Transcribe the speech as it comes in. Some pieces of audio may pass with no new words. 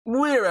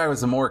We're back with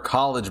some more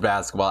college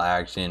basketball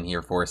action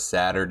here for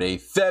Saturday,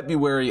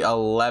 February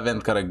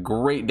 11th. Got a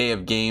great day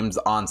of games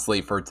on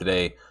slate for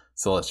today,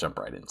 so let's jump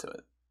right into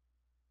it.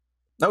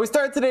 Now we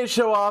start today's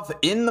show off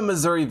in the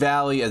Missouri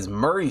Valley as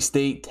Murray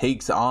State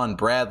takes on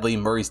Bradley.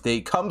 Murray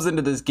State comes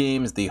into this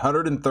game as the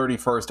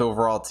 131st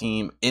overall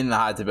team in the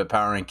High Tibet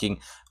Power Ranking.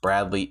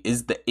 Bradley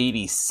is the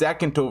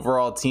 82nd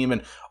overall team,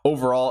 and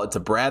overall it's a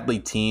Bradley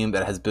team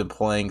that has been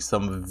playing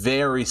some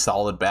very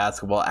solid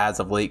basketball as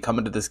of late,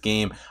 coming to this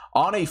game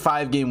on a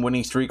 5-game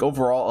winning streak,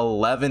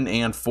 overall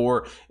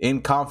 11-4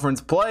 in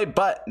conference play.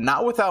 But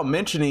not without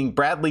mentioning,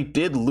 Bradley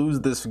did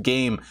lose this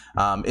game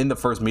in the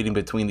first meeting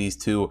between these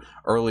two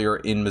earlier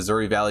in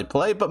Missouri Valley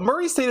play, but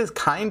Murray State has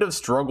kind of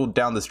struggled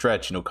down the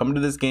stretch, coming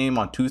to this game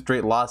on 2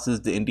 straight losses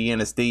to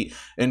Indiana State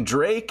and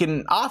Drake,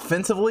 and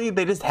offensively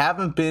they just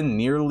haven't been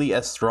nearly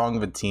as strong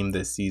of a team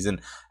this season.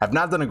 Have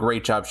not done a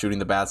great job shooting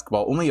the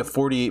basketball, only a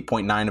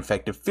 48.9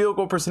 effective field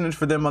goal percentage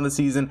for them on the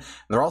season, and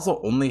they're also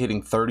only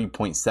hitting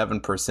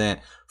 30.7%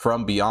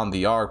 from beyond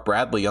the arc.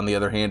 Bradley, on the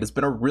other hand, has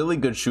been a really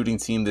good shooting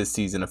team this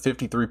season, a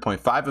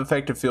 53.5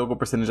 effective field goal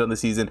percentage on the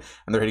season,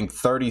 and they're hitting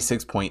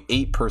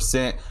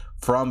 36.8%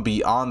 from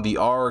beyond the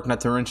arc.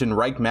 Not to mention,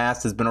 Reich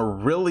Mast has been a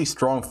really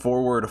strong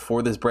forward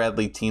for this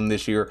Bradley team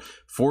this year,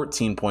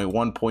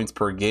 14.1 points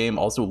per game,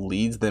 also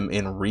leads them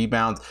in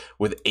rebounds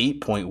with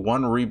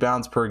 8.1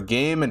 rebounds per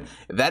game. And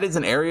that is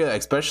an area,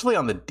 especially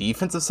on the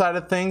defensive side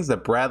of things,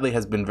 that Bradley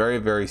has been very,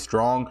 very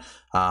strong,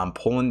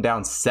 pulling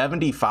down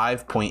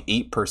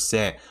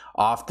 75.8%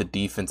 off the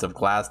defensive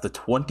glass, the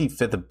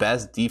 25th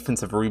best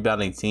defensive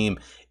rebounding team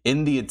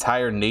in the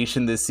entire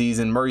nation this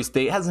season. Murray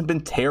State hasn't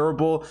been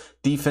terrible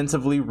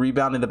defensively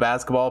rebounding the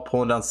basketball,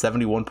 pulling down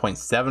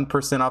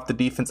 71.7% off the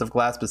defensive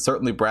glass, but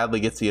certainly Bradley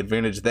gets the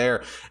advantage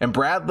there. And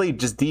Bradley,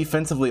 just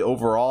defensively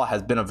overall,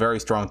 has been a very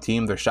strong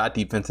team. Their shot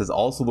defense has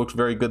also looked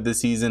very good this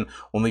season,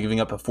 only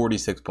giving up a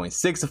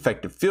 46.6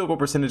 effective field goal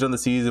percentage on the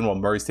season, while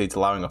Murray State's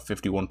allowing a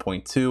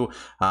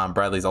 51.2.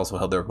 Bradley's also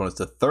held their opponents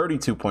to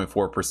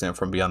 32.4%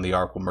 from beyond the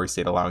arc, while Murray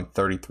State allowing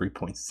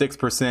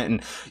 33.6%.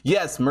 And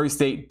yes, Murray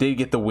State did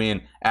get the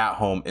win at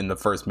home in the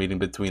first meeting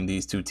between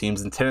these two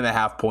teams, and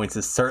 10.5 points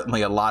is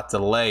certainly a lot to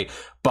lay,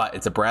 but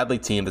it's a Bradley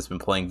team that's been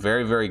playing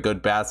very, very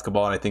good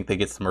basketball, and I think they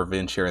get some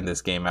revenge here in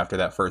this game after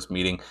that first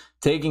meeting,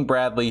 taking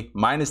Bradley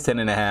minus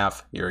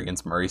 10.5 here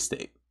against Murray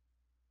State.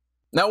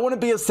 Now, it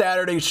wouldn't be a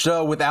Saturday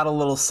show without a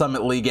little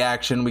Summit League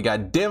action. We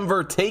got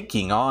Denver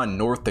taking on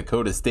North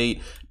Dakota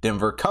State.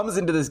 Denver comes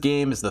into this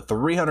game as the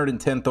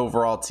 310th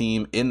overall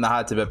team in the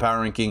High Tibet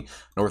Power Ranking.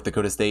 North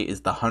Dakota State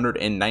is the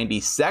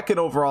 192nd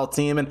overall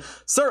team, and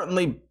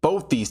certainly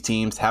both these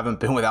teams haven't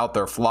been without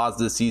their flaws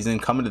this season,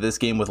 coming to this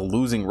game with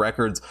losing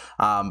records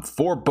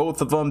for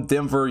both of them.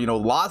 Denver,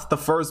 lost the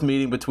first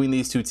meeting between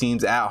these two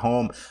teams at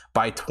home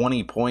by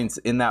 20 points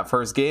in that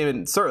first game,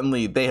 and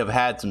certainly they have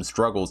had some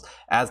struggles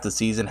as the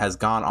season has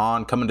gone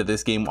on, coming to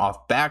this game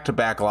off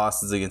back-to-back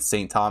losses against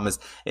St. Thomas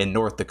and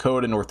North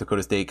Dakota. North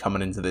Dakota State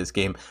coming into this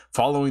game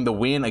following the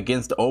win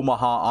against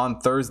Omaha on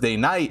Thursday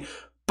night.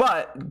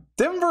 But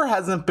Denver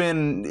hasn't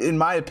been, in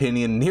my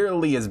opinion,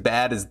 nearly as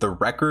bad as the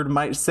record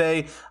might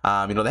say. They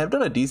have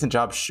done a decent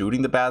job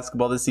shooting the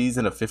basketball this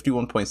season, a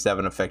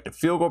 51.7 effective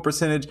field goal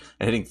percentage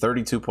and hitting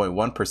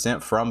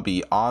 32.1% from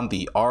beyond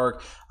the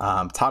arc.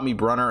 Tommy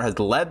Brunner has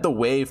led the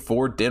way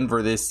for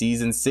Denver this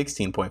season,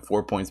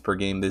 16.4 points per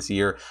game this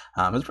year.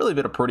 Has really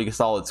been a pretty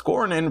solid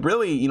score, and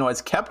really,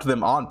 has kept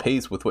them on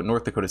pace with what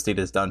North Dakota State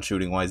has done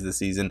shooting-wise this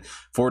season.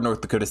 For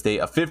North Dakota State,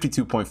 a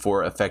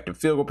 52.4 effective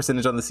field goal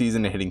percentage on the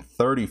season and hitting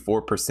 34%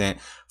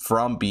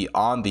 from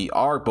beyond the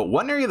arc. But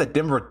one area that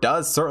Denver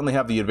does certainly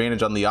have the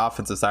advantage on the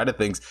offensive side of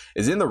things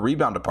is in the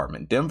rebound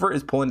department. Denver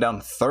is pulling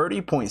down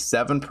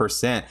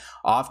 30.7%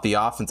 off the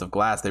offensive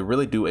glass. They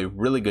really do a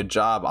really good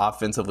job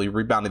offensively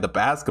rebounding the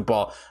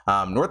basketball.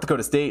 North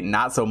Dakota State,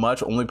 not so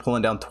much, only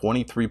pulling down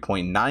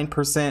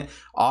 23.9%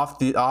 off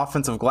the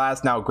offensive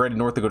glass. Now, granted,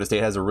 North Dakota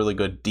State has a really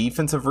good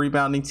defensive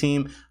rebounding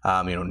team,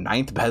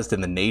 9th best in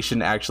the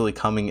nation actually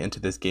coming into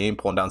this game,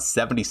 pulling down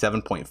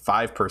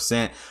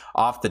 77.5%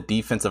 off the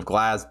defensive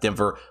glass.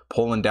 Denver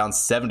pulling down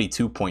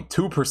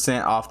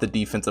 72.2% off the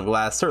defensive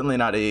glass. Certainly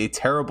not a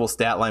terrible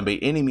stat line by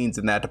any means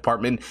in that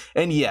department.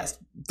 And yes,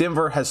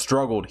 Denver has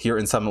struggled here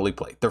in Summit League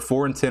play. They're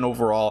 4-10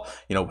 overall,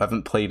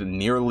 haven't played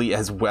nearly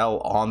as well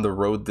on the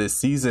road this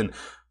season.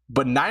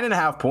 But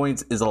 9.5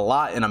 points is a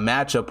lot in a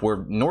matchup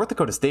where North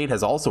Dakota State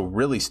has also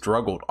really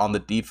struggled on the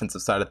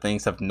defensive side of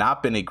things, have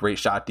not been a great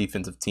shot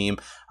defensive team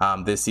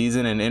this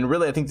season. And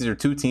really, I think these are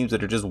two teams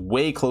that are just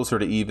way closer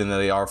to even than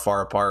they are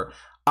far apart.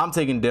 I'm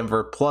taking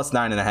Denver plus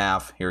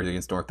 9.5 here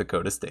against North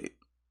Dakota State.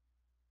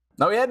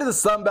 Now we head to the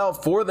Sun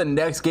Belt for the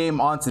next game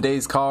on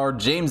today's card.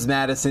 James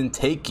Madison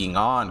taking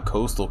on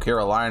Coastal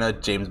Carolina.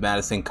 James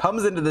Madison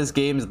comes into this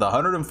game as the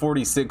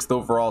 146th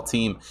overall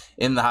team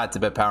in the Hot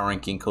Tip Power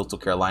Ranking. Coastal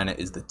Carolina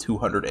is the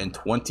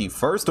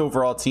 221st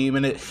overall team,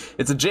 and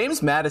it's a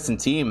James Madison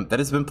team that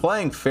has been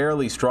playing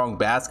fairly strong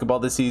basketball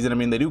this season. I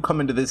mean, they do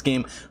come into this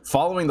game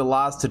following the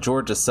loss to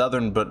Georgia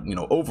Southern, but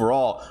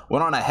overall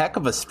went on a heck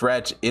of a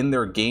stretch in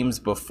their games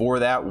before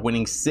that,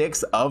 winning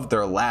 6 of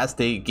their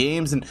last 8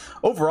 games. And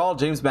overall,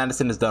 James Madison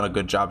has done a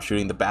good job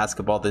shooting the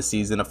basketball this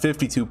season. A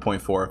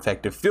 52.4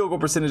 effective field goal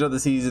percentage of the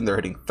season. They're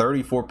hitting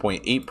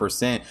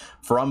 34.8%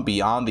 from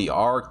beyond the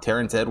arc.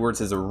 Terrence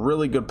Edwards is a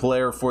really good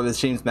player for this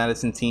James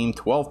Madison team.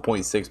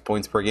 12.6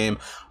 points per game.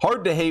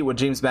 Hard to hate what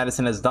James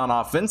Madison has done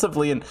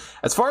offensively. And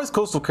as far as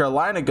Coastal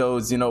Carolina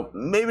goes,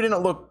 maybe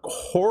didn't look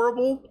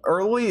horrible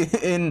early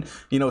in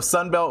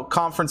Sun Belt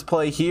Conference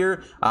play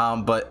here,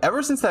 but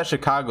ever since that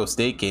Chicago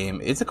State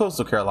game, it's a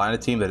Coastal Carolina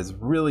team that has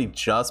really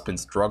just been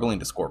struggling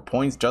to score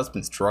points, just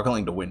been struggling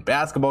to win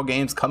basketball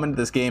games. Come into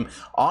this game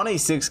on a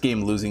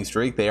 6-game losing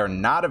streak. They are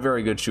not a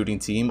very good shooting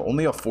team,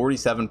 only a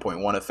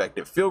 47.1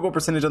 effective field goal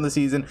percentage on the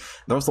season.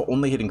 They're also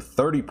only hitting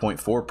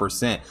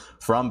 30.4%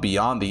 from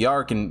beyond the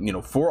arc.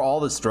 And for all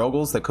the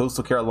struggles that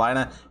Coastal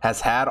Carolina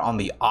has had on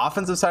the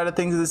offensive side of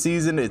things this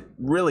season, it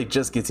really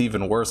just gets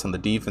even worse on the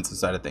defensive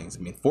side of things.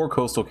 I mean, for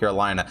Coastal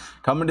Carolina,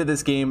 coming to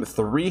this game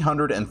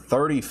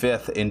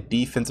 335th in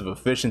defensive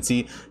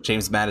efficiency.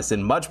 James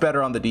Madison much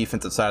better on the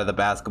defensive side of the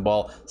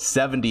basketball,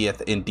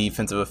 70th in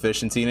defensive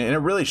efficiency, and it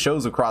really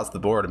shows across the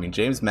board. I mean,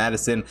 James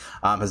Madison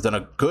has done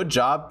a good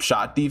job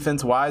shot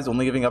defense wise,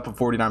 only giving up a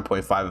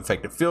 49.5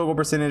 effective field goal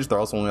percentage. They're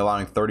also only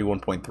allowing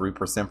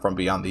 31.3% from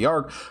beyond the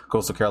arc.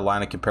 Coastal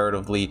Carolina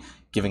comparatively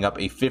giving up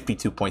a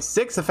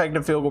 52.6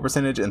 effective field goal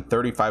percentage and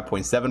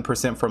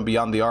 35.7% from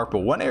beyond the arc. But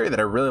one area that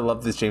I really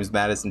love this James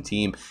Madison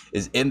team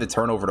is in the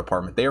turnover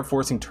department. They are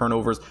forcing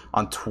turnovers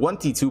on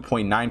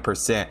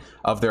 22.9%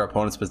 of their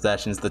opponent's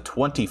possessions, the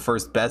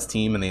 21st best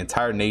team in the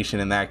entire nation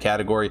in that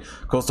category.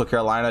 Coastal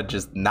Carolina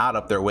just not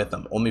up there with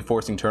them, only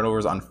forcing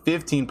turnovers on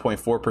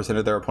 15.4%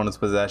 of their opponent's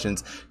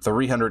possessions,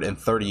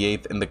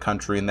 338th in the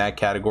country in that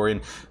category. And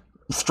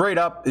straight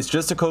up, it's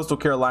just a Coastal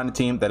Carolina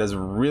team that has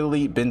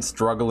really been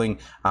struggling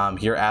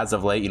here as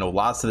of late.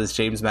 Lost to this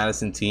James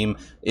Madison team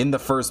in the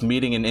first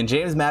meeting, and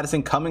James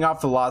Madison coming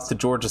off the loss to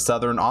Georgia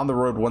Southern on the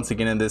road once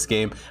again in this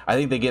game. I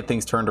think they get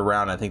things turned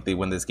around. I think they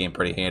win this game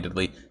pretty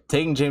handedly.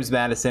 Taking James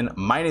Madison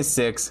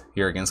 -6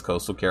 here against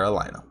Coastal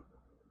Carolina.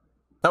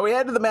 Now we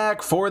head to the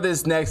MAC for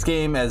this next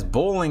game as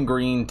Bowling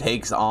Green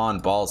takes on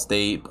Ball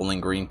State.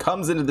 Bowling Green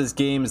comes into this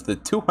game as the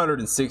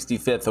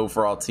 265th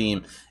overall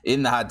team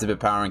in the Hot Tip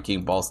Power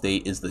Ranking. Ball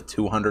State is the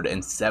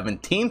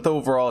 217th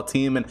overall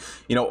team. And,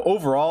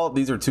 overall,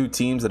 these are two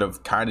teams that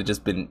have kind of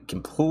just been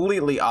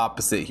completely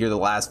opposite here the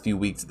last few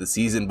weeks of the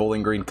season.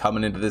 Bowling Green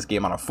coming into this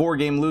game on a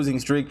 4-game losing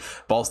streak.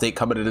 Ball State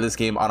coming into this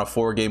game on a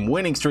 4-game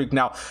winning streak.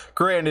 Now,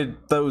 granted,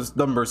 those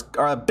numbers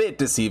are a bit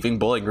deceiving.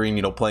 Bowling Green,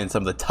 playing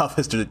some of the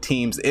toughest of the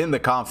teams in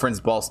the conference.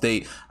 Ball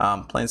State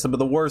playing some of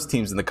the worst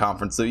teams in the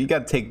conference, so you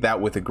got to take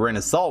that with a grain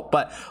of salt.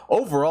 But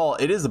overall,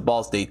 it is a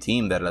Ball State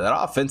team that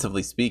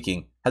offensively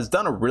speaking has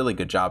done a really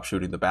good job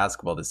shooting the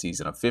basketball this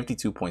season. A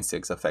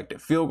 52.6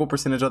 effective field goal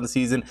percentage on the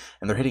season,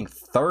 and they're hitting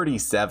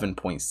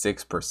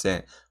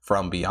 37.6%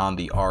 from beyond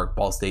the arc.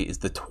 Ball State is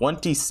the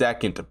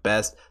 22nd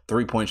best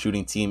three-point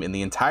shooting team in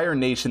the entire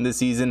nation this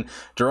season.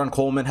 Jaron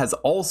Coleman has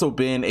also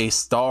been a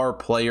star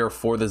player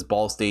for this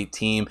Ball State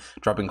team,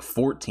 dropping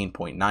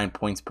 14.9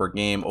 points per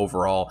game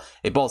overall.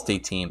 A Ball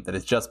State team that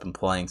has just been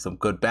playing some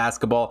good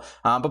basketball.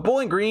 But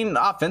Bowling Green,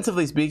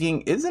 offensively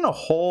speaking, isn't a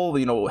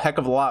whole, heck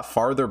of a lot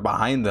farther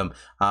behind them.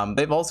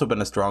 They've also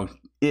been a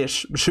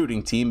strong-ish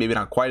shooting team, maybe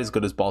not quite as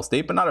good as Ball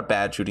State, but not a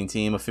bad shooting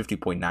team. A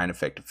 50.9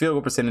 effective field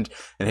goal percentage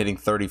and hitting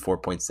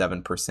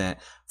 34.7%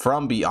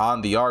 from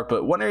beyond the arc.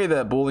 But one area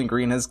that Bowling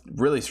Green has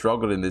really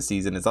struggled in this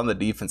season is on the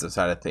defensive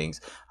side of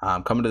things.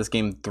 Coming to this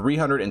game,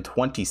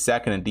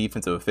 322nd in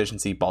defensive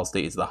efficiency. Ball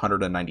State is the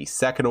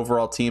 192nd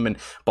overall team, and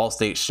Ball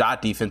State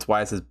shot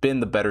defense-wise has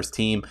been the better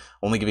team,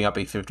 only giving up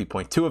a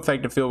 50.2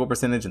 effective field goal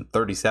percentage and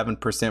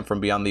 37% from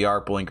beyond the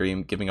arc. Bowling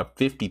Green giving up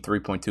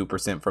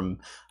 53.2% from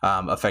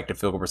effective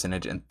field goal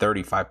percentage and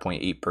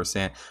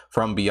 35.8%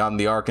 from beyond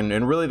the arc.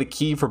 And really the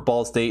key for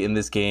Ball State in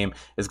this game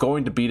is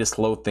going to be to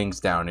slow things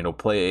down,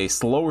 play a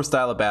slower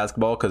style of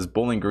basketball, because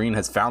Bowling Green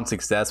has found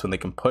success when they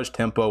can push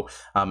tempo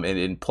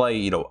and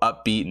play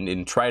upbeat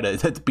and try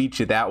to beat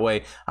you that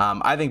way.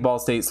 I think Ball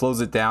State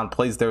slows it down,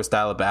 plays their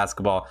style of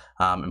basketball,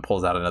 and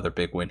pulls out another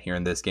big win here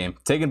in this game.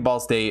 Taking Ball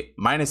State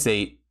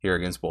 -8 here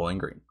against Bowling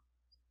Green.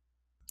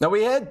 Now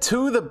we head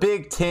to the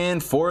Big Ten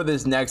for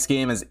this next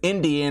game as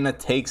Indiana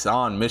takes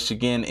on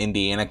Michigan.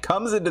 Indiana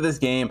comes into this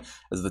game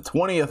as the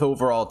 20th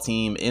overall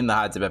team in the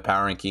hot tip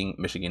power ranking.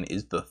 Michigan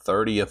is the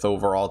 30th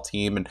overall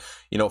team. And,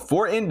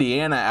 for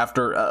Indiana,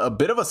 after a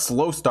bit of a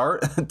slow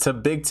start to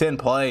Big Ten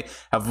play,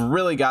 have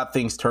really got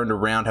things turned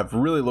around, have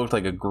really looked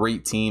like a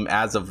great team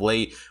as of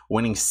late,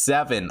 winning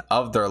 7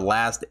 of their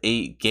last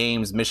 8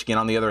 games. Michigan,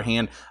 on the other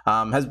hand,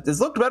 has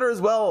looked better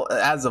as well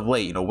as of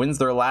late. Wins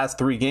their last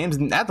 3 games.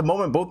 And at the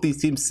moment, both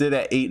these teams sit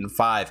at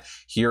 8-5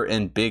 here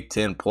in Big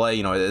Ten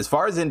play. As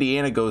far as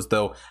Indiana goes,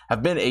 though,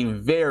 have been a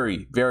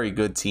very, very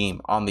good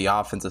team on the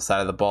offensive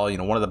side of the ball.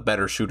 One of the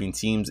better shooting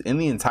teams in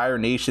the entire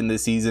nation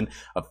this season,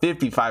 a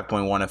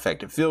 55.1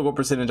 effective field goal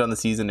percentage on the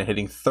season and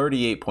hitting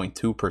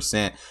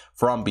 38.2%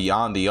 from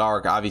beyond the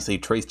arc. Obviously,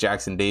 Trace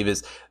Jackson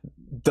Davis,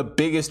 the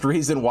biggest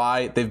reason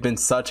why they've been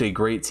such a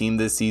great team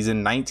this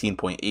season,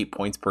 19.8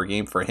 points per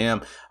game for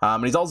him.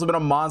 And he's also been a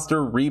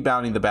monster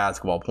rebounding the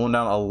basketball, pulling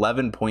down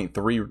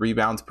 11.3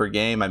 rebounds per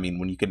game. I mean,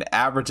 when you can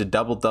average a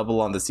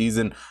double-double on the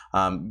season,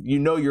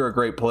 you're a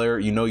great player.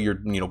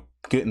 You're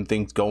getting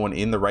things going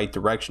in the right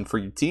direction for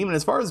your team. And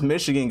as far as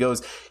Michigan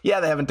goes, yeah,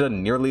 they haven't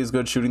done nearly as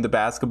good shooting the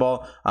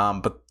basketball,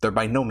 but they're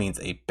by no means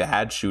a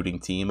bad shooting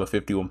team. A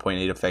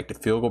 51.8 effective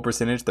field goal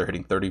percentage. They're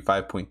hitting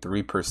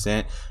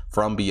 35.3%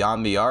 from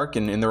beyond the arc.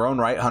 And in their own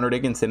right, Hunter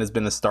Dickinson has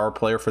been a star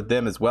player for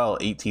them as well.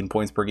 18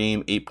 points per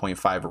game,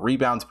 8.5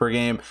 rebounds per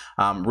game.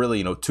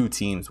 Really, 2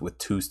 teams with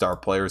 2 star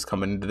players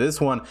coming into this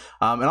one.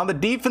 And on the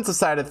defensive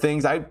side of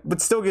things, I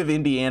would still give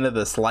Indiana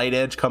the slight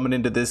edge coming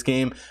into this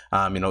game.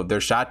 Their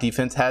shot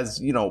defense has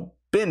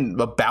been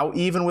about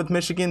even with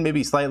Michigan,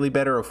 maybe slightly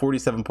better, a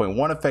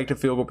 47.1 effective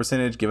field goal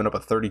percentage, giving up a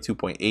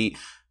 32.8%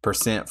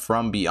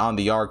 from beyond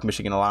the arc.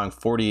 Michigan allowing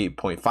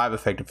 48.5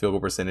 effective field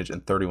goal percentage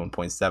and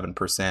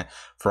 31.7%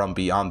 from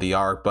beyond the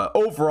arc. But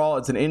overall,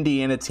 it's an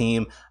Indiana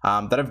team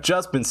that I've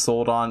just been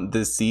sold on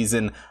this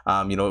season.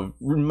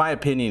 In my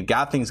opinion,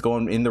 got things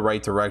going in the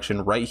right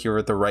direction right here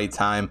at the right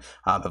time.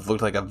 Have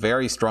looked like a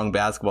very strong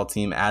basketball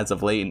team as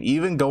of late, and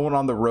even going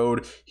on the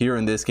road here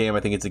in this game, I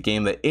think it's a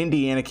game that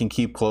Indiana can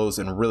keep close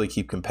and really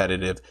keep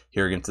competitive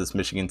here against this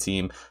Michigan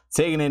team.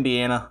 Taking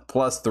Indiana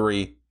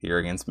 +3 here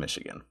against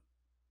Michigan.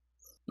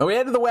 Now we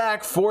head to the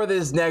WAC for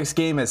this next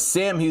game as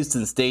Sam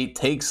Houston State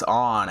takes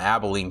on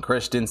Abilene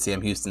Christian.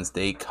 Sam Houston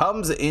State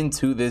comes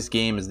into this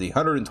game as the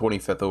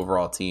 125th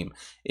overall team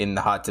in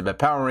the hot tip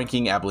power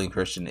ranking. Abilene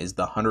Christian is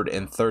the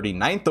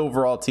 139th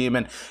overall team.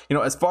 And,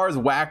 as far as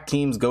WAC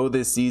teams go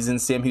this season,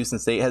 Sam Houston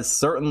State has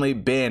certainly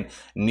been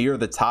near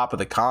the top of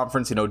the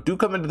conference. Do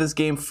come into this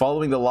game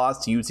following the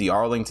loss to UT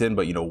Arlington,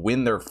 but,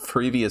 win their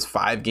previous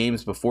 5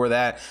 games before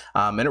that.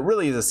 And it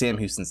really is a Sam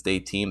Houston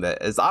State team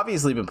that has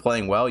obviously been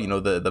playing well.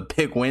 The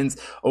big wins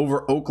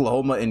over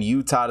Oklahoma and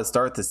Utah to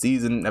start the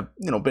season have,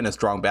 been a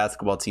strong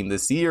basketball team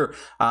this year.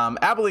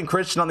 Abilene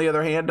Christian, on the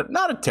other hand,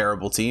 not a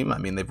terrible team. I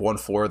mean, they've won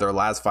 4 of their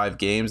last 5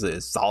 games.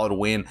 A solid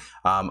win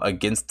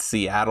against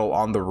Seattle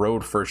on the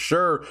road for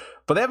sure.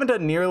 But they haven't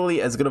done nearly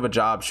as good of a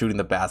job shooting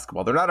the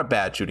basketball. They're not a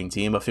bad shooting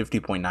team, a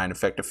 50.9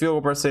 effective field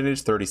goal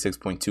percentage,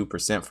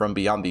 36.2% from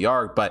beyond the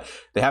arc, but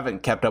they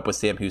haven't kept up with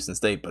Sam Houston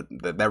State. But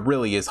that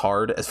really is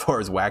hard as far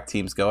as WAC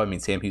teams go. I mean,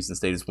 Sam Houston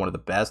State is one of the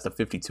best, a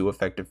 52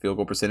 effective field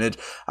goal percentage.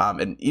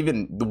 And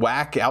even the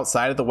WAC,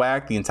 outside of the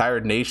WAC, the entire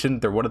nation,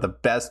 they're one of the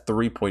best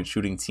 3-point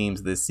shooting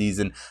teams this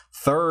season.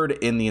 3rd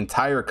in the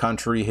entire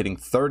country, hitting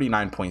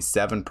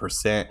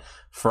 39.7%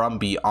 from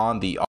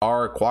beyond the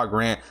arc. Qua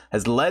Grant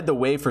has led the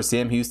way for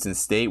Sam Houston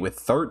State with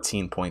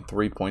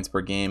 13.3 points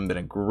per game. Been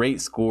a great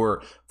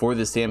score for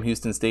the Sam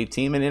Houston State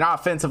team. And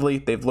offensively,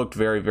 they've looked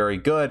very, very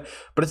good.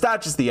 But it's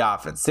not just the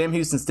offense. Sam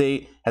Houston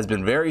State has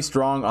been very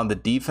strong on the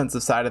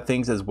defensive side of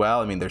things as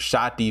well. I mean, their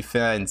shot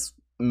defense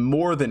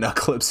more than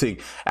eclipsing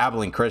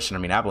Abilene Christian.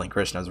 I mean, Abilene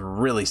Christian has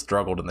really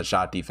struggled in the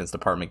shot defense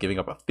department, giving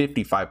up a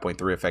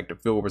 55.3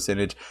 effective field goal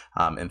percentage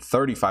and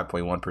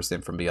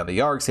 35.1% from beyond the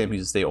arc. Sam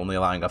Houston State only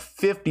allowing a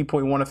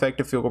 50.1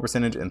 effective field goal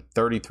percentage and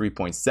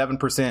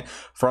 33.7%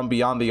 from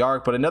beyond the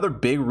arc. But another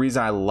big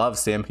reason I love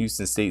Sam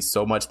Houston State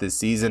so much this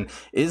season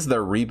is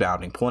their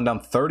rebounding, pulling down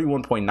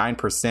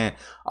 31.9%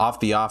 off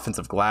the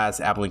offensive glass.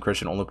 Abilene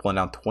Christian only pulling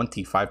down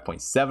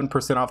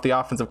 25.7% off the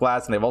offensive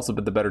glass, and they've also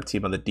been the better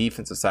team on the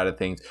defensive side of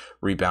things,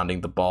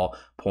 rebounding the ball,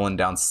 pulling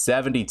down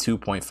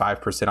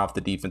 72.5% off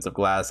the defensive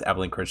glass.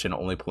 Abilene Christian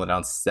only pulling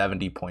down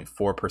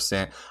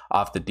 70.4%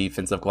 off the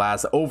defensive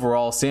glass.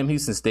 Overall, Sam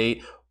Houston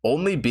State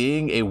only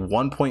being a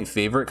 1-point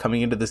favorite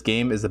coming into this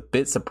game is a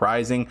bit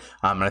surprising.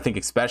 And I think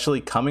especially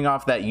coming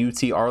off that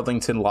UT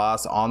Arlington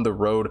loss on the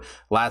road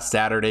last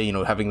Saturday,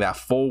 having that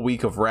full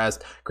week of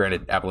rest.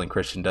 Granted, Abilene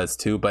Christian does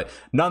too, but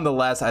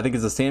nonetheless, I think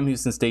it's a Sam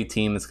Houston State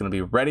team that's going to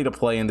be ready to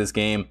play in this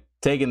game,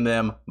 taking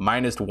them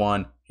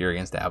 -1 here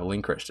against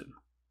Abilene Christian.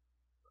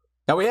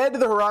 Now we head to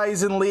the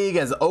Horizon League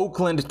as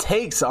Oakland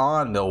takes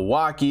on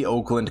Milwaukee.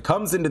 Oakland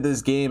comes into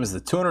this game as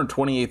the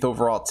 228th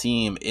overall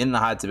team in the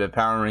hot tip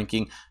power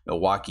ranking.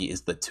 Milwaukee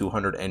is the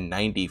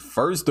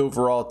 291st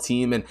overall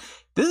team. And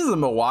This is a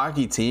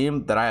Milwaukee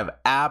team that I have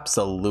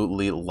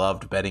absolutely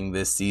loved betting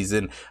this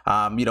season.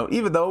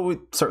 Even though we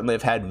certainly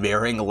have had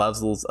varying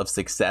levels of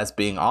success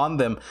being on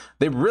them,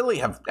 they really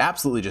have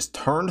absolutely just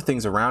turned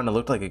things around and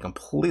looked like a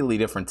completely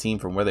different team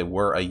from where they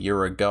were a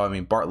year ago. I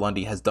mean, Bart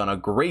Lundy has done a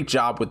great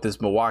job with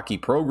this Milwaukee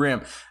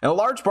program, and a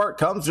large part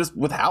comes just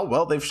with how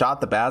well they've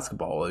shot the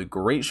basketball. A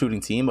great shooting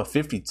team, a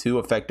 52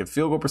 effective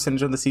field goal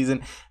percentage on the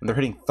season, and they're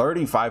hitting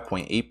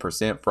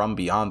 35.8% from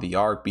beyond the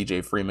arc.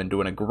 BJ Freeman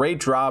doing a great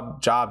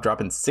job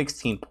dropping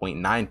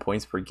 16.9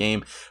 points per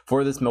game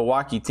for this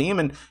Milwaukee team.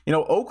 And,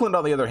 Oakland,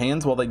 on the other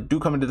hand, while they do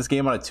come into this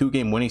game on a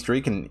 2-game winning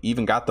streak and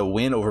even got the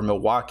win over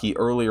Milwaukee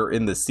earlier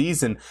in the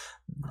season,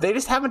 they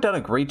just haven't done a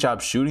great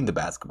job shooting the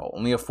basketball.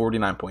 Only a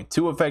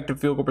 49.2 effective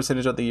field goal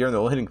percentage of the year, and they're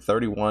only hitting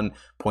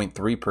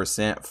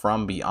 31.3%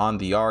 from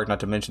beyond the arc. Not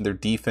to mention their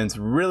defense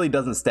really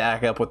doesn't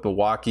stack up with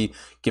Milwaukee,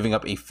 giving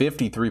up a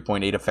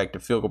 53.8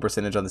 effective field goal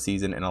percentage on the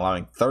season and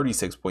allowing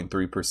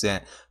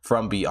 36.3%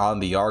 from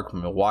beyond the arc.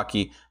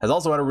 Milwaukee has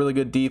also had a really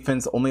good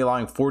defense, only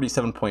allowing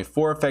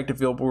 47.4 effective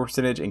field goal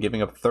percentage and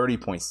giving up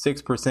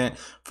 30.6%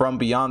 from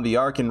beyond the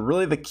arc. And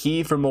really the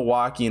key for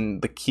Milwaukee,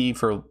 and the key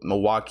for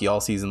Milwaukee all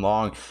season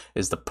long,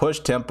 is to push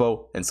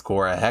tempo and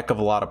score a heck of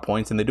a lot of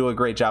points, and they do a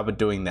great job of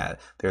doing that.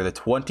 They're the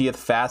 20th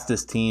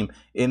fastest team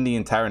in the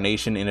entire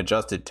nation in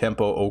adjusted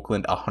tempo.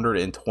 Oakland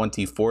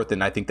 124th,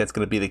 and I think that's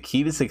going to be the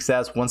key to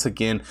success once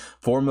again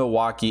for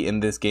Milwaukee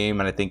in this game.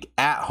 And I think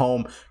at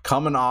home,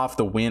 coming off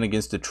the win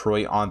against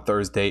Detroit on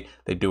Thursday,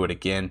 they do it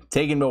again,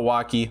 taking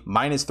Milwaukee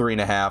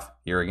 -3.5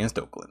 here against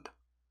Oakland.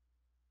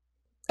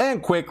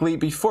 And quickly,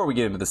 before we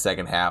get into the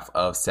second half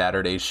of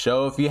Saturday's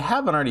show, if you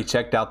haven't already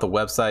checked out the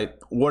website,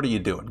 what are you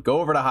doing?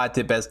 Go over to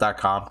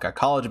hottipbets.com. Got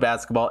college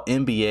basketball,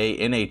 NBA,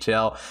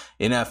 NHL,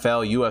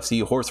 NFL,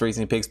 UFC, horse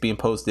racing picks being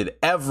posted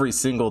every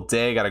single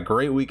day. Got a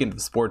great weekend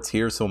of sports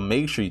here, so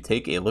make sure you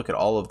take a look at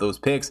all of those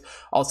picks.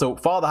 Also,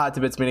 follow the Hot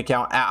Tip Bets main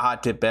account at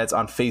Hot Tip Bets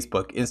on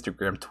Facebook,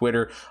 Instagram,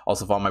 Twitter.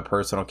 Also, follow my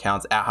personal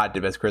accounts at Hot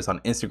Tip Bets Chris on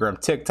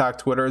Instagram, TikTok,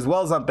 Twitter, as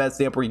well as on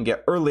BetStamp, where you can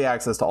get early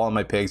access to all of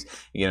my picks.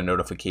 You get a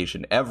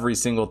notification every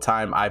single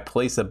time I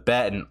place a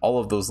bet, and all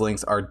of those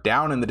links are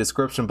down in the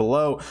description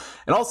below.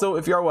 And also,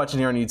 if you are watching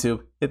here on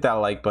YouTube, hit that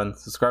like button,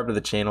 subscribe to the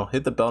channel,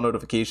 hit the bell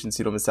notification so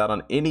you don't miss out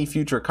on any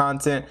future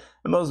content,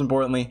 and most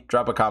importantly,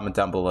 drop a comment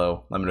down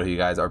below. Let me know who you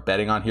guys are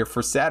betting on here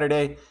for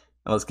Saturday, and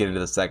let's get into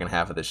the second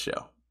half of this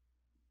show.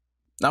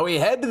 Now we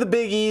head to the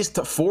Big East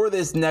for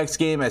this next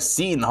game as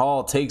Seton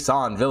Hall takes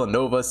on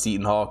Villanova.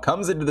 Seton Hall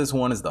comes into this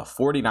one as the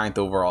 49th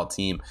overall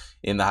team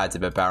in the Hot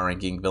Tip Bet Power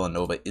Ranking.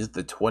 Villanova is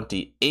the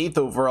 28th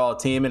overall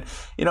team. And,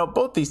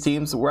 both these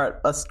teams were at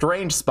a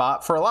strange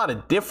spot for a lot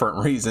of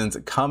different reasons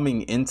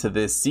coming into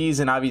this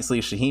season. Obviously,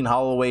 Shaheen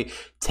Holloway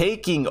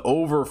taking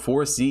over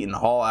for Seton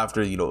Hall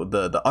after,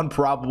 the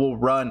improbable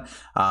run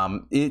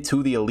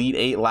to the Elite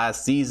Eight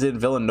last season.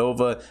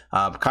 Villanova,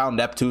 Kyle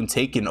Neptune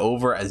taking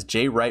over as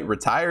Jay Wright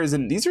retires.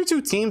 And these are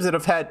two teams that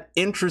have had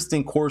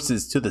interesting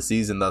courses to the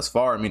season thus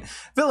far. I mean,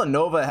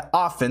 Villanova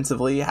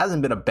offensively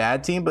hasn't been a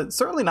bad team, but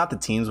certainly not the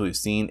teams we've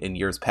seen in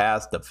years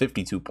past. The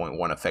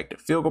 52.1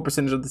 effective field goal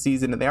percentage of the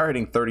season, and they are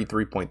hitting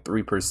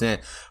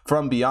 33.3%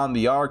 from beyond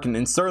the arc.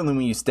 And certainly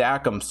when you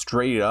stack them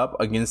straight up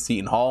against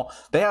Seton Hall,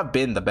 they have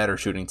been the better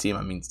shooting team.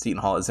 I mean,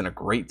 Seton Hall isn't a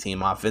great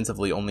team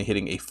offensively, only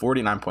hitting a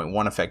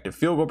 49.1 effective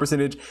field goal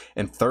percentage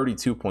and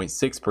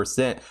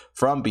 32.6%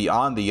 from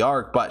beyond the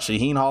arc. But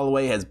Shaheen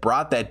Holloway has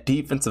brought that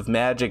defensive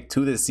magic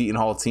to this Seton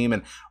Hall team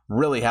and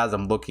really has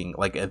them looking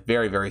like a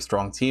very, very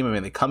strong team. I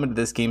mean, they come into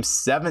this game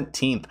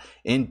 17th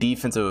in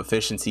defensive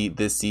efficiency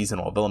this season,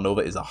 while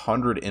Villanova is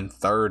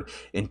 103rd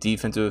in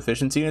defensive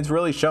efficiency, and it's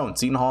really shown.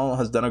 Seton Hall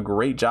has done a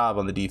great job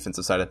on the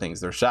defensive side of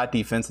things. Their shot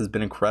defense has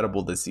been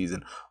incredible this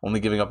season,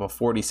 only giving up a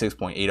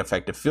 46.8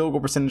 effective field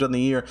goal percentage on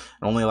the year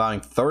and only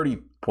allowing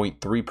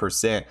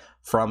 30.3%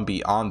 from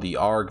beyond the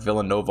arc.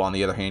 Villanova, on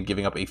the other hand,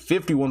 giving up a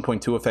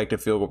 51.2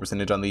 effective field goal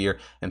percentage on the year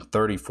and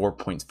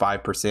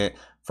 34.5%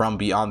 from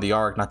beyond the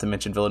arc. Not to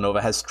mention Villanova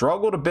has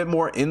struggled a bit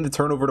more in the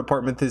turnover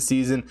department this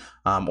season,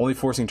 only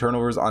forcing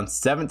turnovers on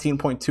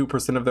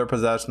 17.2% of their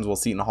possessions, while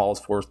Seton Hall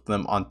has forced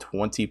them on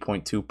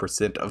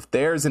 20.2% of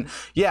theirs. And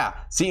yeah,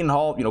 Seton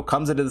Hall,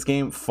 comes into this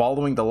game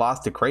following the loss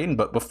to Creighton,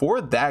 but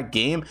before that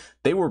game,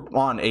 they were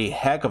on a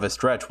heck of a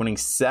stretch, winning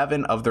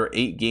 7 of their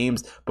 8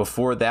 games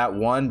before that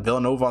one.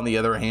 Villanova, on the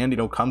other hand,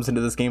 comes into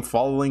this game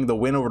following the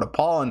win over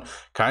DePaul, and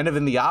kind of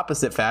in the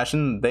opposite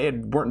fashion, they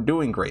weren't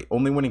doing great,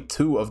 only winning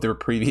 2 of their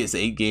previous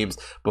 8 games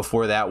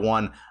before that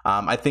one.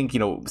 I think,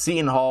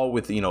 Seton Hall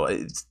with,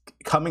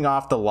 coming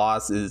off the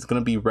loss is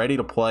going to be ready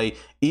to play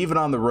even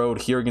on the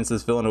road here against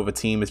this Villanova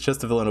team. It's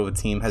just a Villanova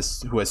team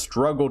who has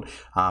struggled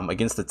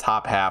against the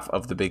top half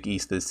of the Big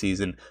East this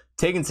season.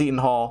 Taking Seton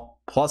Hall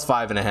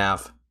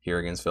 +5.5 here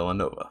against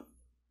Villanova.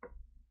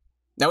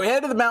 Now we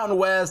head to the Mountain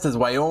West as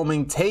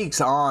Wyoming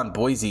takes on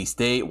Boise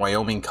State.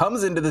 Wyoming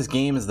comes into this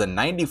game as the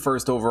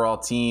 91st overall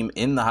team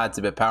in the Hot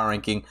Tip Bet Power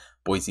Ranking.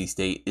 Boise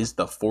State is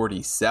the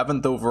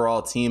 47th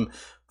overall team.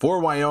 For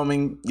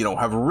Wyoming,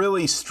 have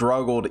really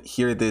struggled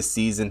here this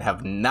season,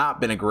 have not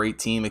been a great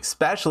team,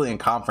 especially in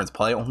conference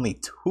play,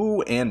 only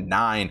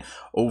 2-9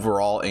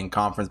 overall in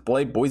conference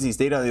play. Boise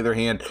State, on the other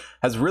hand,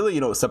 has really,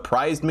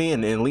 surprised me,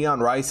 and Leon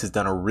Rice has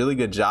done a really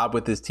good job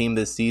with this team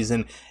this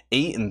season.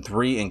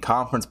 8-3 in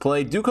conference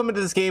play. Do come into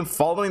this game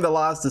following the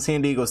loss to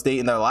San Diego State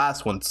in their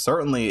last one.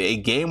 Certainly a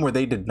game where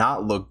they did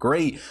not look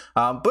great.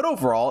 But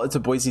overall, it's a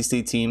Boise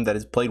State team that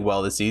has played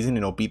well this season.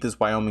 Beat this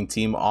Wyoming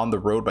team on the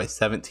road by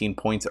 17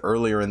 points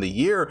earlier in the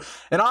year.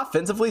 And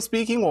offensively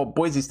speaking, while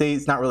Boise State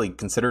is not really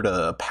considered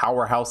a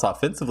powerhouse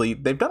offensively,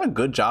 they've done a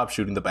good job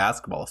shooting the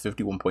basketball. A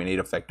 51.8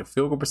 effective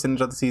field goal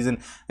percentage of the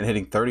season and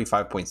hitting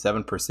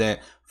 35.7%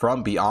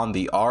 from beyond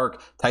the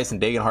arc. Tyson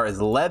Degenhart has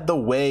led the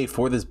way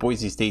for this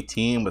Boise State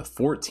team with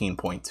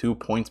 14.2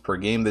 points per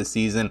game this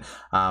season.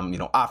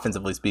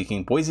 Offensively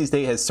speaking, Boise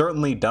State has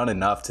certainly done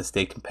enough to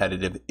stay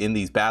competitive in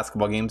these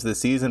basketball games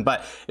this season.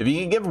 But if you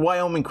can give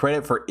Wyoming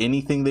credit for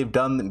anything they've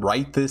done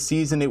right this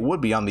season, it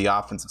would be on the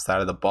offensive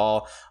side of the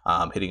ball,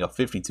 hitting a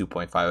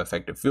 52.5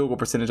 effective field goal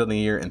percentage on the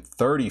year and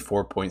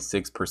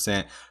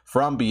 34.6%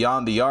 from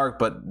beyond the arc.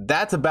 But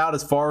that's about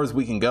as far as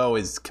we can go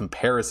as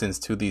comparisons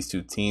to these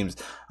two teams.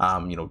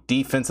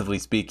 Defensively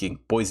speaking,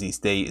 Boise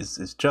State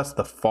is just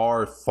the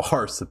far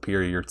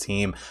superior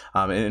team.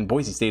 And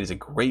Boise State is a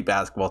great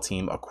basketball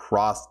team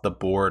across the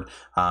board.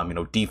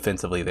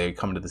 Defensively, they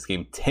come to this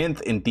game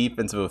 10th in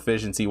defensive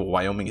efficiency, while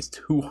Wyoming is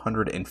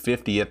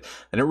 250th.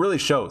 And it really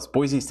shows.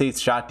 Boise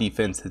State's shot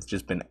defense has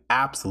just been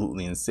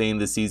absolutely insane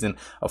this season.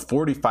 A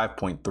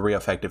 45.3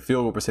 effective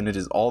field goal percentage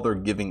is all they're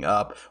giving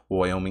up.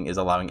 Wyoming is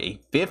allowing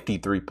a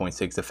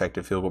 53.6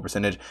 effective field goal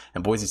percentage.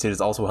 And Boise State has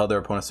also held their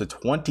opponents to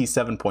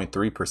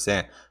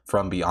 27.3%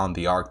 from beyond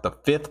the arc, the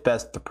 5th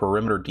best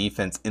perimeter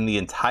defense in the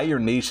entire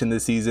nation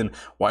this season.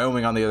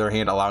 Wyoming, on the other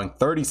hand, allowing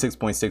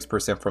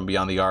 36.6% from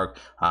beyond the arc,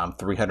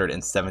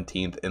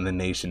 317th in the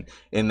nation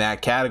in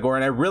that category.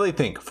 And I really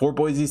think for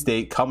Boise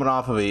State, coming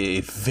off of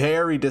a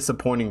very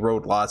disappointing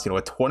road loss, a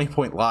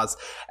 20-point loss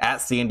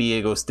at San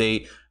Diego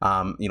State,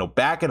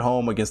 back at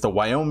home against a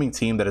Wyoming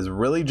team that has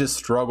really just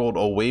struggled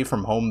away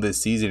from home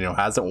this season,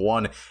 hasn't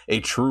won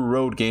a true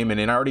road game,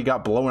 and already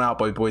got blown out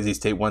by Boise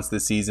State once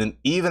this season,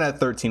 even at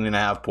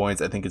 13.5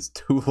 points. I think it's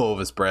too low of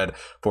a spread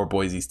for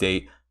Boise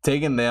State.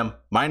 Taking them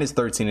minus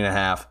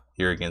 13.5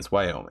 here against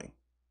Wyoming.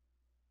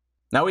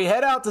 Now we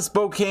head out to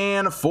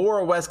Spokane for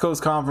a West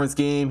Coast Conference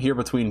game here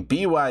between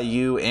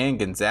BYU and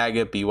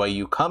Gonzaga.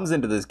 BYU comes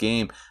into this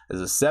game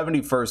as a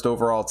 71st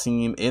overall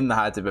team in the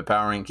Hot Tip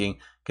Power Ranking.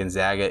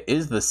 Gonzaga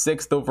is the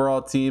 6th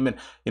overall team. And,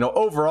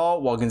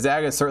 overall, while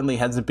Gonzaga certainly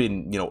hasn't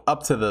been,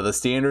 up to the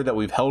standard that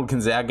we've held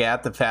Gonzaga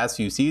at the past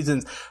few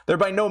seasons, they're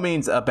by no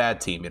means a bad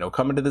team.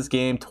 Coming to this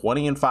game,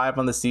 20-5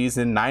 on the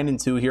season,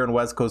 9-2 here in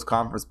West Coast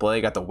Conference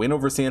play. Got the win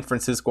over San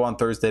Francisco on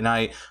Thursday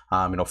night,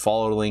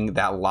 following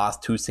that loss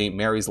to St.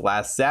 Mary's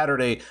last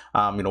Saturday.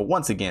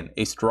 Once again,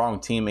 a strong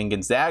team in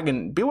Gonzaga.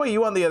 And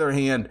BYU, on the other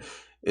hand,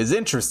 is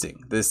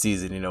interesting this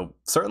season.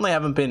 Certainly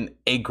haven't been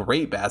a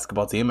great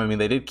basketball team. I mean,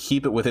 they did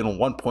keep it within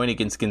 1 point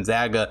against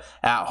Gonzaga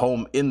at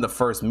home in the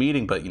first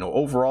meeting, but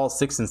overall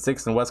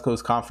 6-6 in West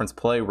Coast Conference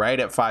play, right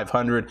at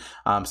 500.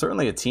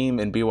 Certainly a team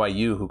in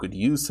BYU who could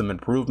use some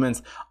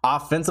improvements.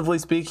 Offensively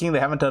speaking, they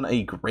haven't done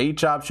a great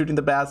job shooting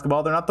the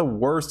basketball. They're not the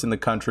worst in the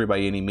country by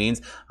any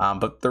means,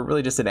 but they're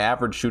really just an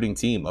average shooting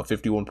team, a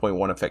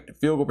 51.1 effective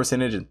field goal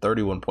percentage and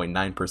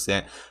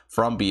 31.9%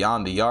 from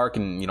beyond the arc.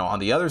 And on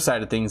the other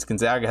side of things,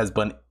 Gonzaga has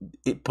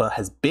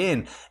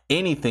been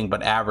anything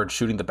but average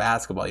shooting the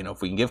basketball.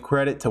 If we can give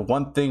credit to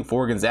one thing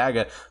for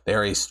Gonzaga, they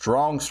are a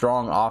strong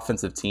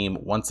offensive team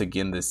once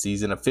again this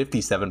season. A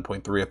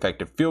 57.3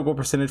 effective field goal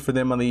percentage for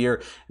them on the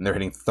year, and they're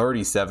hitting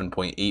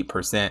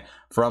 37.8%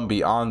 from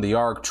beyond the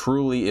arc.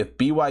 Truly, if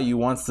BYU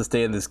wants to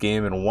stay in this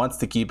game and wants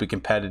to keep it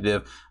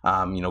competitive,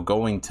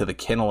 going to the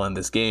kennel in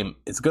this game,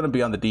 it's going to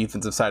be on the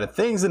defensive side of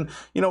things. And,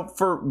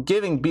 for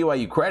giving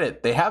BYU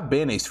credit, they have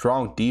been a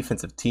strong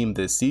defensive team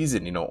this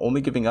season,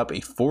 only giving up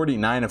a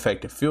 49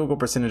 effective field goal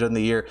percentage on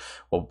the year,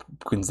 while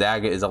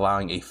Gonzaga is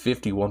allowing a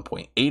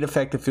 51.8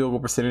 effective field goal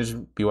percentage.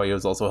 BYU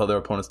has also held their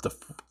opponents to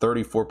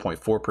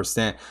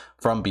 34.4%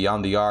 from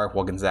beyond the arc,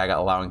 while Gonzaga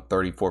allowing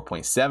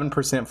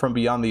 34.7% from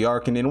beyond the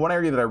arc. And in one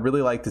area that I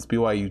really like this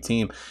BYU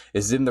team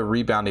is in the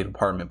rebounding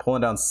department,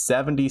 pulling down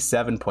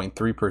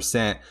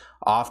 77.3%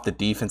 off the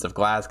defensive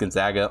glass.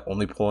 Gonzaga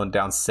only pulling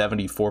down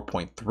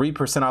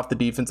 74.3% off the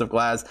defensive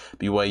glass.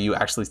 BYU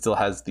actually still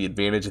has the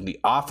advantage in the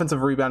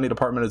offensive rebounding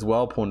department as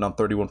well, pulling down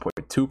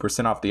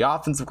 31.2% off the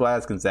offensive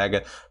glass.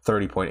 Gonzaga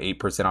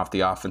 30.8% off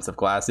the offensive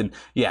glass. And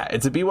yeah,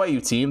 it's a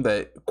BYU team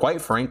that,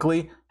 quite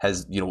frankly,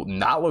 has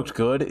not looked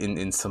good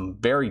in some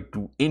very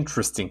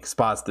interesting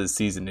spots this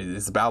season.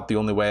 It's about the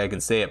only way I can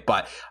say it.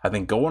 But I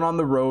think going on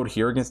the road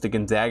here against a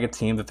Gonzaga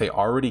team that they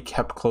already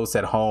kept close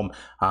at home,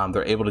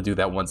 they're able to do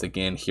that once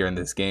again here in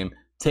this game.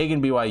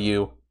 Taking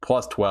BYU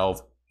plus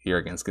 12 here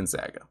against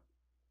Gonzaga.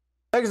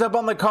 Next up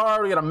on the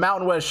card, we got a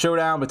Mountain West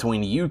showdown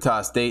between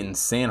Utah State and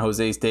San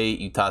Jose State.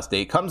 Utah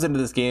State comes into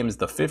this game as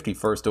the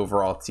 51st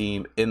overall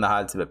team in the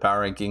Hot Tip Power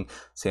Ranking.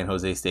 San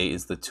Jose State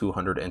is the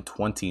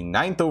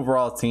 229th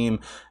overall team.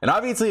 And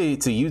obviously,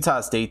 it's a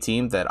Utah State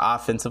team that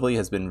offensively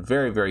has been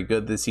very, very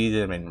good this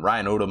season. I mean,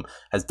 Ryan Odom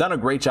has done a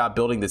great job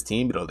building this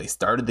team. They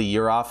started the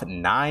year off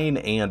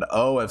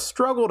 9-0, have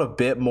struggled a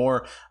bit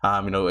more,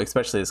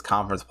 especially as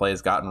conference play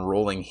has gotten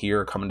rolling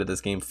here coming to this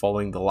game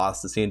following the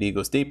loss to San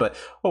Diego State. But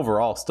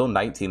overall, still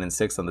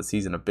 19-6 on the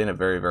season, have been a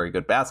very, very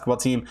good basketball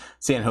team.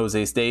 San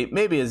Jose State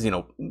maybe is,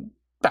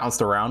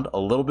 bounced around a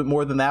little bit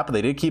more than that, but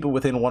they did keep it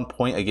within 1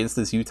 point against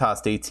this Utah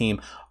State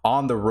team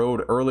on the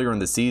road earlier in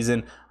the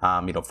season.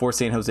 For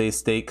San Jose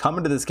State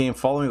coming to this game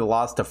following the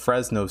loss to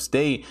Fresno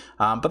State,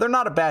 but they're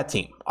not a bad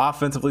team.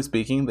 Offensively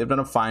speaking, they've done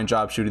a fine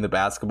job shooting the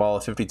basketball,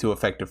 a 52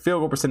 effective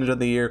field goal percentage of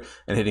the year,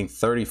 and hitting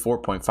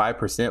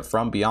 34.5%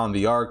 from beyond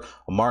the arc.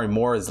 Omari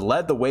Moore has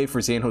led the way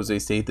for San Jose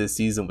State this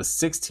season with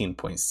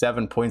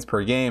 16.7 points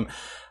per game,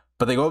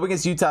 but they go up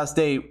against Utah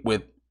State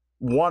with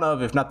one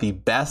of, if not the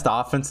best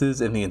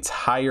offenses in the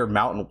entire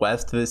Mountain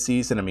West this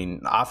season. I mean,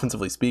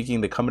 offensively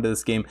speaking, they come into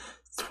this game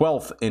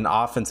 12th in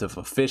offensive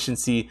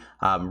efficiency.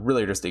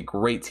 Really just a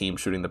great team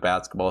shooting the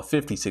basketball,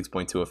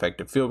 56.2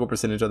 effective field goal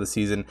percentage of the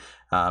season,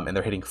 and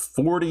they're hitting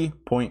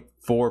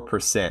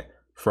 40.4%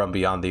 from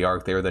beyond the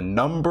arc. They're the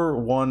number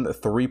one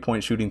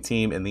three-point shooting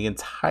team in the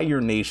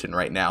entire nation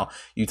right now.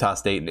 Utah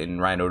State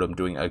and Ryan Odom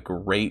doing a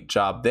great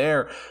job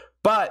there.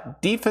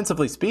 But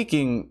defensively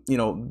speaking,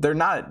 they're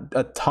not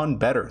a ton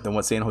better than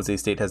what San Jose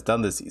State has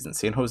done this season.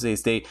 San Jose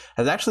State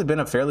has actually been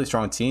a fairly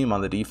strong team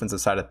on the defensive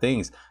side of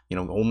things,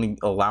 only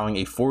allowing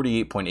a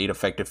 48.8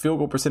 effective field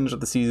goal percentage of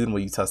the season,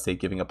 with Utah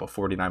State giving up a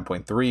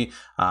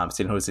 49.3.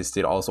 San Jose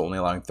State also only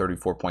allowing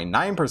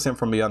 34.9%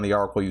 from beyond the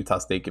arc, while Utah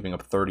State giving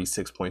up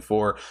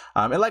 36.4.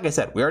 And like I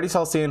said, we already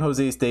saw San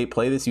Jose State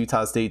play this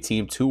Utah State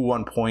team to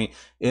 1 point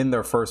in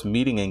their first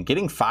meeting, and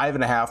getting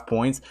 5.5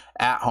 points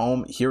at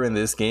home here in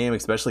this game,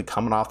 especially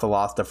coming off the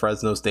loss to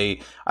Fresno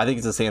State. I think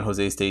it's a San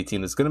Jose State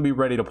team that's going to be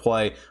ready to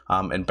play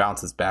and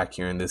bounces back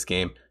here in this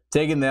game.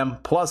 Taking them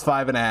plus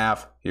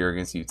 5.5 here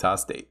against Utah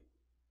State.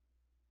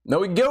 Now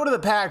we go to the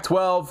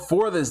Pac-12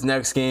 for this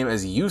next game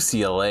as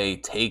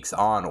UCLA takes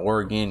on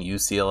Oregon.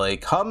 UCLA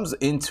comes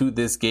into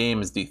this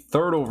game as the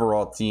 3rd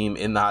overall team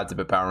in the Hot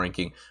Tip Power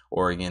Ranking.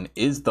 Oregon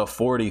is the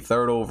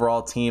 43rd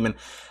overall team. And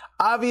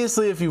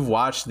obviously, if you've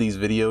watched these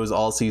videos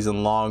all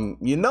season long,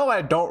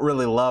 I don't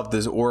really love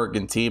this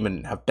Oregon team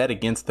and have bet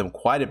against them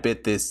quite a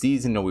bit this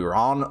season. We were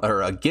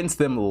against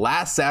them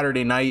last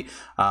Saturday night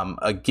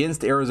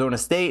against Arizona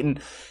State, and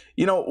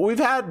we've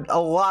had a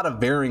lot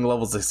of varying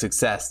levels of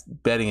success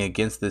betting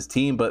against this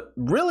team, but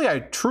really I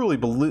truly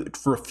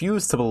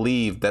refuse to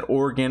believe that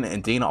Oregon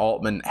and Dana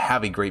Altman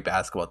have a great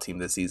basketball team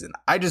this season.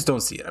 I just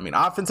don't see it. I mean,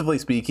 offensively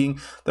speaking,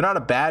 they're not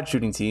a bad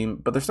shooting team,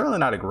 but they're certainly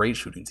not a great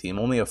shooting team.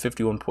 Only a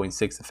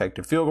 51.6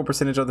 effective field goal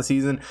percentage of the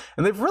season,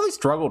 and they've really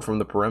struggled from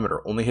the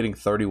perimeter, only hitting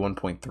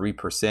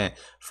 31.3%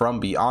 from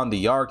beyond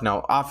the arc.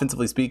 Now,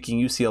 offensively speaking,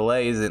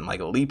 UCLA isn't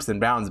like leaps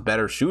and bounds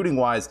better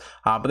shooting-wise,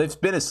 but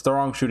they've been a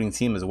strong shooting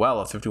team as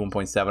well, a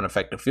 51.7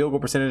 effective field goal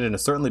percentage, and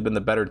has certainly been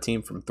the better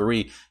team from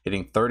three,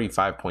 hitting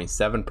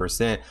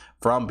 35.7%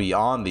 from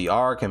beyond the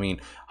arc. I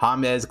mean,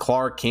 James,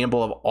 Clark,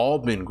 Campbell have all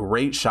been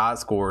great shot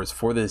scorers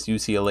for this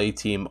UCLA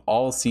team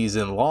all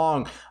season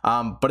long.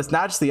 But it's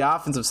not just the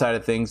offensive side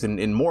of things,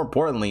 and more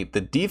importantly,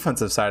 the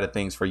defensive side of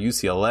things for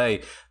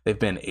UCLA. They've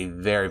been a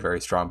very,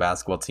 very strong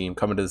basketball team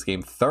coming to this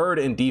game 3rd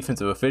in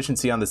defensive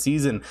efficiency on the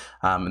season,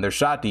 and their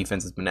shot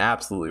defense has been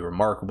absolutely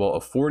remarkable. A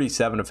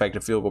 47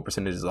 effective field goal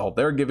percentage is all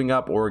they're giving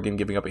up. Oregon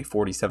giving up a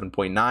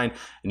 47.9,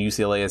 and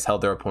UCLA has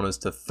held their opponents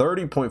to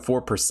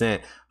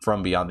 30.4%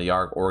 from beyond the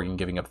arc. Oregon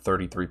giving up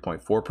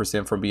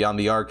 33.4% from beyond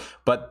the arc.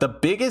 But the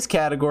biggest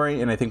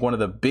category, and I think one of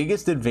the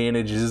biggest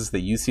advantages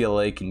that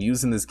UCLA can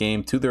use in this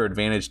game to their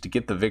advantage to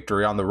get the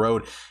victory on the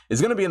road,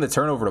 is going to be in the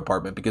turnover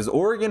department, because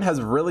Oregon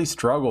has really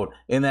struggled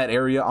in that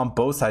area on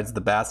both sides of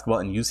the basketball,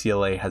 and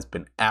UCLA has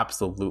been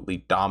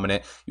absolutely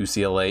dominant.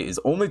 UCLA is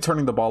only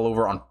turning the ball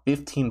over on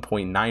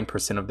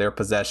 15.9% of their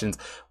possessions,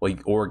 while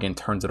Oregon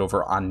turns it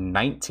over on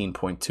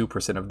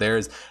 19.2% of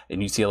theirs.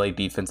 And UCLA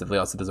defensively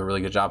also does a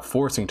really good job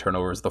forcing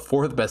turnovers, the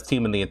 4th best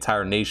team in the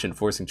entire nation,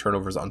 forcing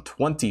turnovers on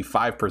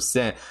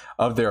 25%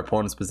 of their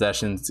opponent's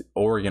possessions.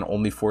 Oregon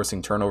only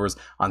forcing turnovers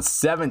on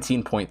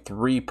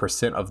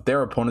 17.3% of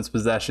their opponent's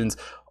possessions.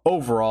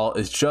 Overall,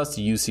 it's just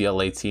a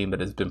UCLA team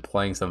that has been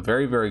playing some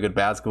very, very good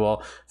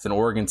basketball. It's an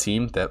Oregon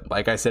team that,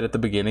 like I said at the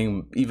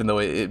beginning, even though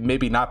it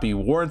maybe not be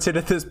warranted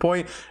at this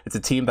point, it's a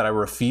team that I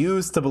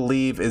refuse to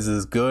believe is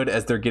as good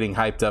as they're getting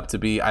hyped up to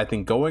be. I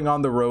think going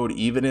on the road,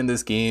 even in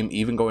this game,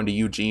 even going to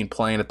Eugene,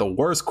 playing at the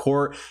worst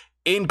court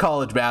in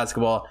college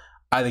basketball,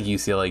 I think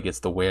UCLA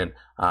gets the win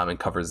and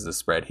covers the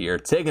spread here,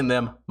 taking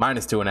them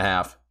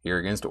 -2.5 here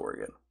against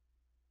Oregon.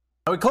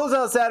 We close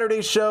out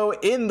Saturday's show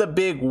in the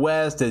Big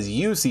West as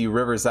UC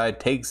Riverside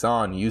takes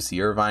on UC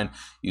Irvine.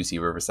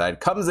 UC Riverside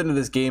comes into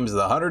this game as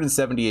the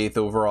 178th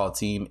overall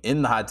team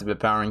in the Hot Tip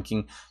Power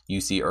Ranking.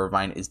 UC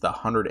Irvine is the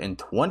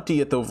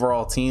 120th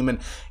overall team. And,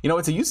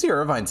 it's a UC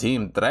Irvine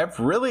team that I've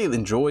really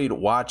enjoyed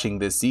watching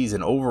this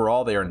season.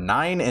 Overall, they are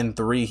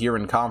 9-3 here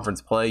in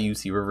conference play.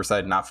 UC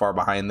Riverside not far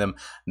behind them,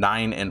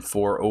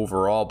 9-4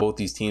 overall. Both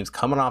these teams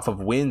coming off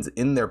of wins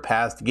in their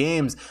past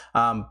games.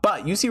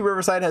 But UC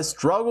Riverside has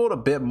struggled a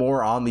bit more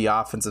on the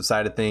offensive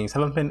side of things.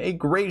 Haven't been a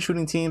great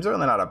shooting team,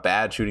 certainly not a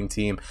bad shooting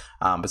team,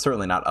 but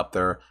certainly not up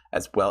there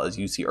as well as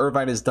UC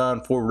Irvine has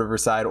done. For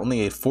Riverside,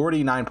 only a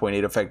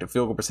 49.8 effective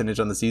field goal percentage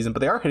on the season,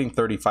 but they are hitting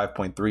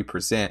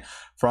 35.3%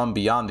 from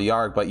beyond the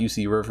arc. But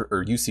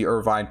UC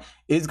Irvine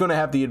is going to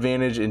have the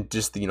advantage in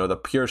just the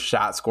pure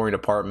shot scoring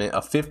department, a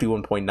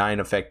 51.9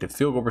 effective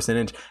field goal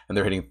percentage, and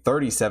they're hitting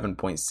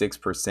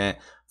 37.6%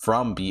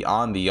 from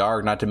beyond the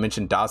arc. Not to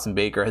mention Dawson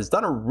Baker has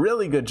done a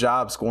really good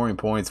job scoring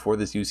points for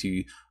this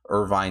UC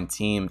Irvine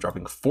team,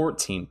 dropping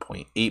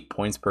 14.8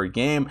 points per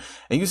game.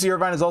 And UC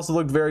Irvine has also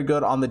looked very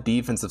good on the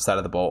defensive side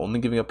of the ball, only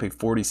giving up a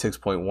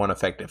 46.1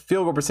 effective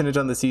field goal percentage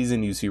on the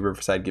season. UC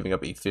Riverside giving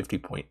up a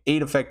 50.8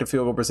 effective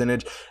field goal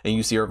percentage, and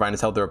UC Irvine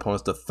has held their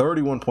opponents to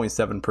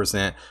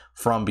 31.7%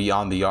 from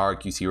beyond the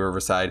arc. UC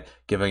Riverside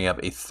giving up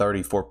a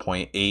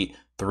 34.8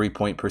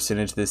 3-point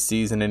percentage this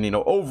season. And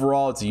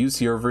overall, it's a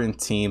UC Irvine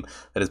team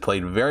that has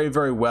played very,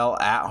 very well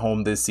at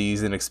home this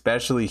season,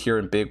 especially here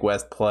in Big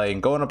West play.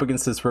 And going up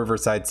against this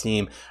Riverside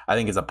team, I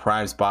think is a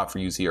prime spot for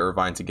UC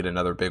Irvine to get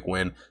another big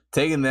win,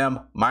 taking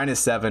them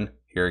 -7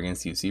 here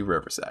against UC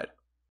Riverside.